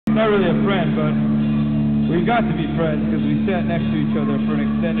not really a friend, but we got to be friends because we sat next to each other for an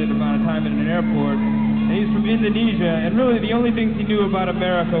extended amount of time in an airport. And he's from Indonesia, and really the only things he knew about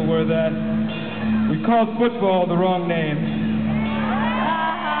America were that we called football the wrong name.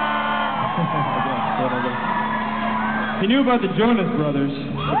 He knew about the Jonas Brothers. I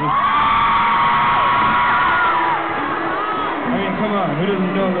mean, come on, who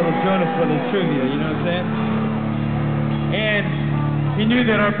doesn't know little Jonas Brothers trivia, you know what I'm saying? And he knew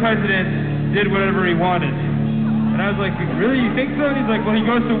that our president did whatever he wanted. And I was like, really, you think so? And he's like, well, he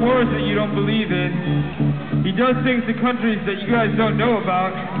goes to wars that you don't believe in. He does things to countries that you guys don't know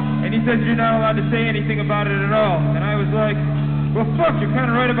about. And he says you're not allowed to say anything about it at all. And I was like, well, fuck, you're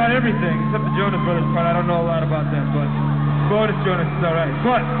kind of right about everything. Except the Jonas Brothers part, I don't know a lot about that, but bonus Jonas is all right.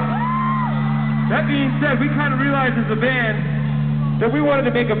 But that being said, we kind of realized as a band that we wanted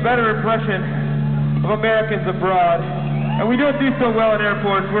to make a better impression of Americans abroad. And we don't do so well in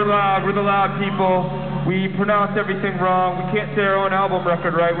airports. We're loud. We're the loud people. We pronounce everything wrong. We can't say our own album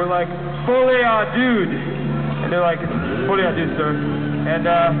record right. We're like, Folie à dude. And they're like, Folie à dude, sir. And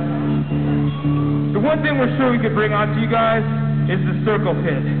the one thing we're sure we could bring on to you guys is the circle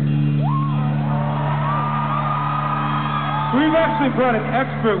pit. We've actually brought an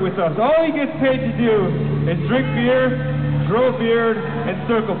expert with us. All he gets paid to do is drink beer, grow a beard, and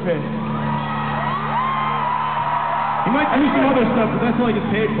circle pit. He might do some other stuff, but that's all he gets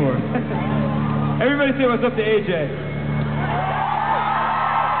paid for. Everybody say what's up to AJ.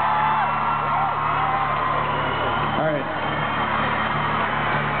 All right.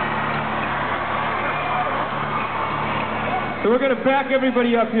 So we're going to back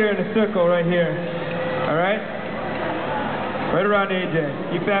everybody up here in a circle right here. All right? Right around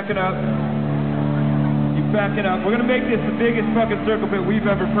AJ. Keep backing up. Keep backing up. We're going to make this the biggest fucking circle pit we've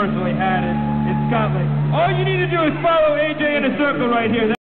ever personally had in Scotland. All you need to do is follow AJ in a circle right here.